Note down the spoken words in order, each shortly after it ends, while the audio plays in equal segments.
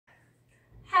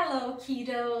Hello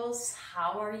kiddos,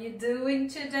 how are you doing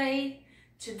today?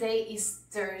 Today is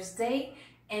Thursday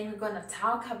and we're gonna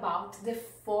talk about the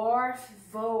fourth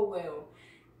vowel.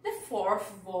 The fourth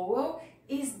vowel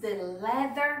is the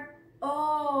letter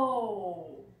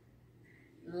O.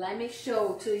 Let me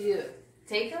show to you.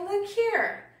 Take a look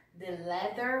here. The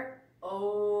letter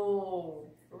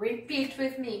O. Repeat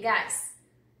with me, guys.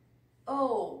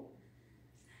 O.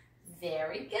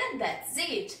 Very good, that's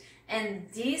it. And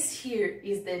this here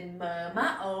is the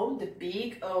mama O, the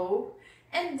big O.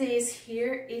 And this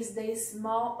here is the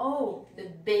small O, the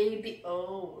baby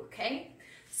O, okay?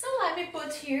 So let me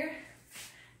put here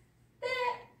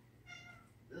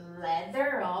the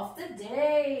letter of the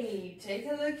day. Take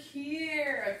a look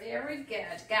here. Very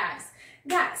good, guys.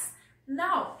 Guys,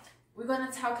 now we're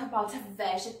gonna talk about a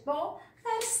vegetable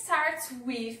that starts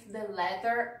with the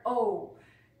letter O.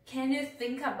 Can you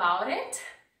think about it?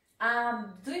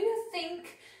 Do you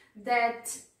think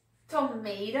that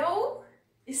tomato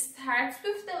starts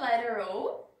with the letter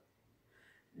O?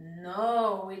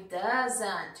 No, it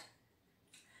doesn't.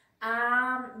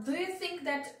 Do you think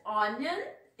that onion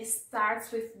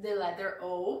starts with the letter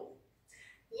O?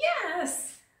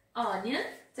 Yes, onion,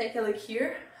 take a look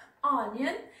here.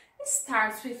 Onion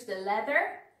starts with the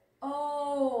letter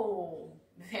O.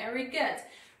 Very good.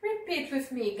 Repeat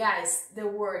with me, guys, the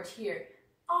word here,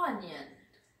 onion.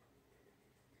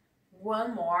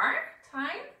 One more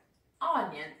time,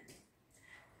 onion.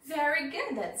 Very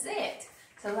good, that's it.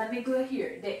 So let me go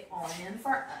here, the onion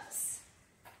for us.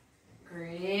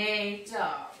 Great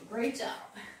job, great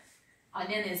job.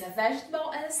 Onion is a vegetable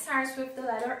and it starts with the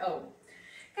letter O.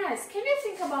 Guys, can you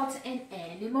think about an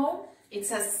animal?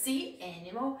 It's a sea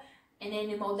animal, an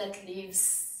animal that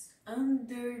lives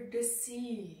under the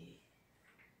sea.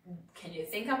 Can you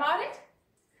think about it?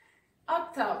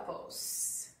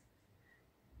 Octopus.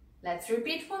 Let's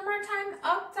repeat one more time,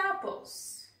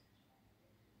 octopus.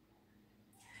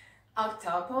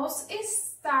 Octopus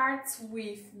starts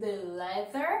with the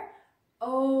letter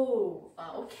O.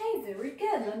 Okay, very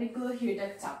good. Let me go here, the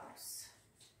octopus.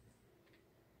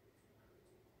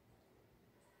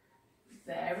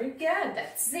 Very good,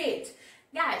 that's it.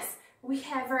 Guys, we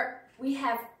have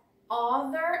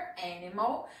other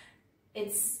animal.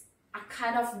 It's a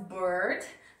kind of bird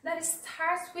that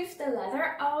starts with the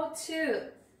letter O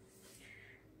too.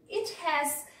 It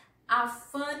has a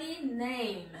funny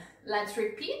name. Let's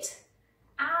repeat.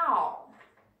 Owl.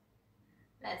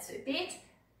 Let's repeat.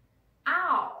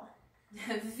 Owl.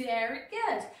 Very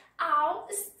good. Owl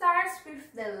starts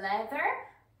with the letter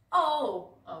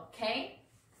O. Okay?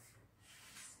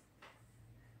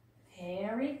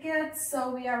 Very good.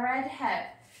 So we already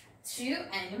have two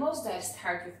animals that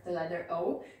start with the letter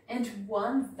O and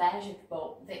one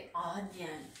vegetable, the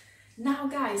onion. Now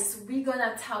guys, we're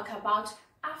gonna talk about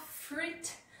a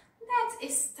fruit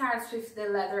that starts with the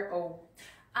letter O.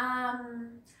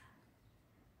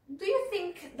 Do you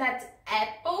think that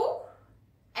apple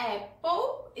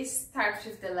starts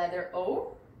with the letter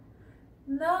O?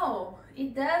 No,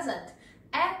 it doesn't.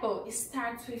 Apple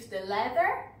starts with the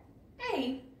letter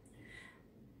A.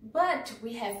 But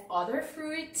we have other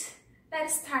fruit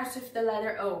that starts with the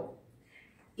letter O.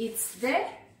 It's the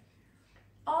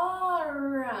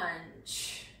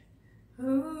orange.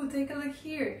 Ooh, take a look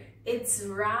here. It's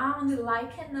round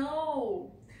like an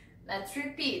O. Let's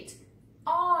repeat.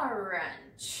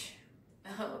 Orange.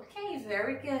 Okay,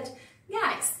 very good.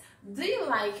 Guys, do you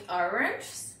like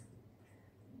oranges?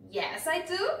 Yes, I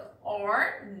do.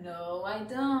 Or no, I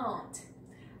don't.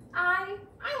 I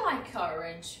like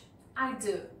orange. I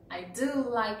do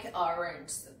like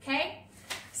orange, okay?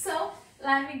 So,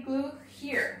 let me go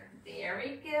here.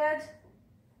 Very good.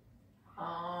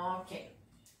 Okay.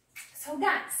 So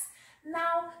guys,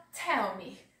 now tell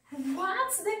me,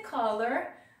 what's the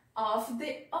color of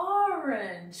the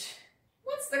orange?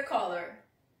 What's the color?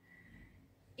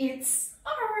 It's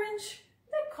orange.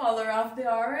 The color of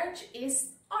the orange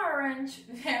is orange.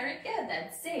 Very good,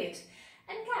 that's it.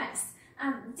 And guys,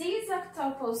 these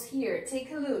octopus here,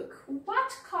 take a look.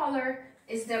 What color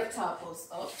is the octopus?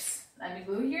 Oops, let me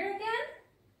go here again.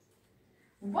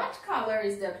 What color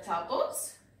is the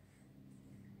octopus?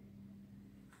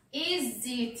 Is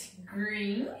it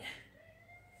green?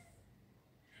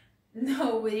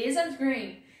 No, it isn't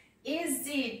green. Is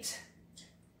it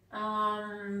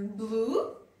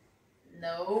blue?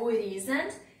 No, it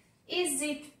isn't. Is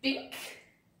it pink?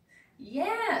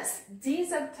 Yes,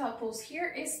 this octopus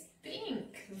here is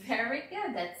pink. Very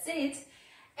good, that's it.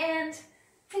 And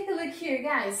take a look here,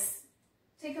 guys.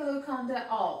 Take a look on the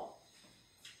O.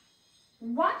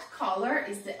 What color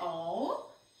is the O?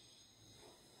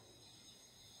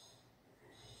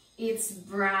 It's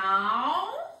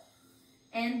brown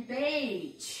and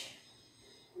beige.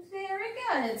 Very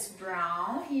good. It's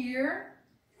brown here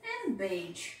and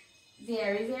beige.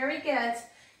 Very, very good.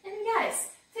 And guys,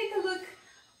 take a look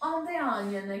on the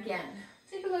onion again.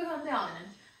 Take a look on the onion.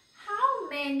 How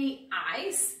many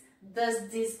eyes does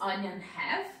this onion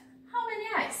have? How many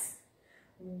eyes?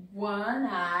 One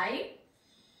eye,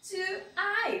 two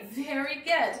eye. Very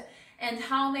good. And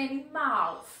how many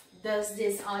mouth does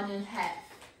this onion have?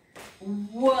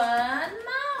 One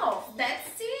mouth.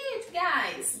 That's it,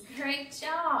 guys. Great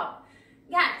job.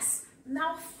 Guys,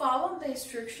 now follow the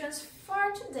instructions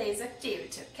for today's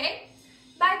activity, okay?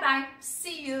 Bye-bye.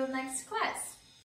 See you.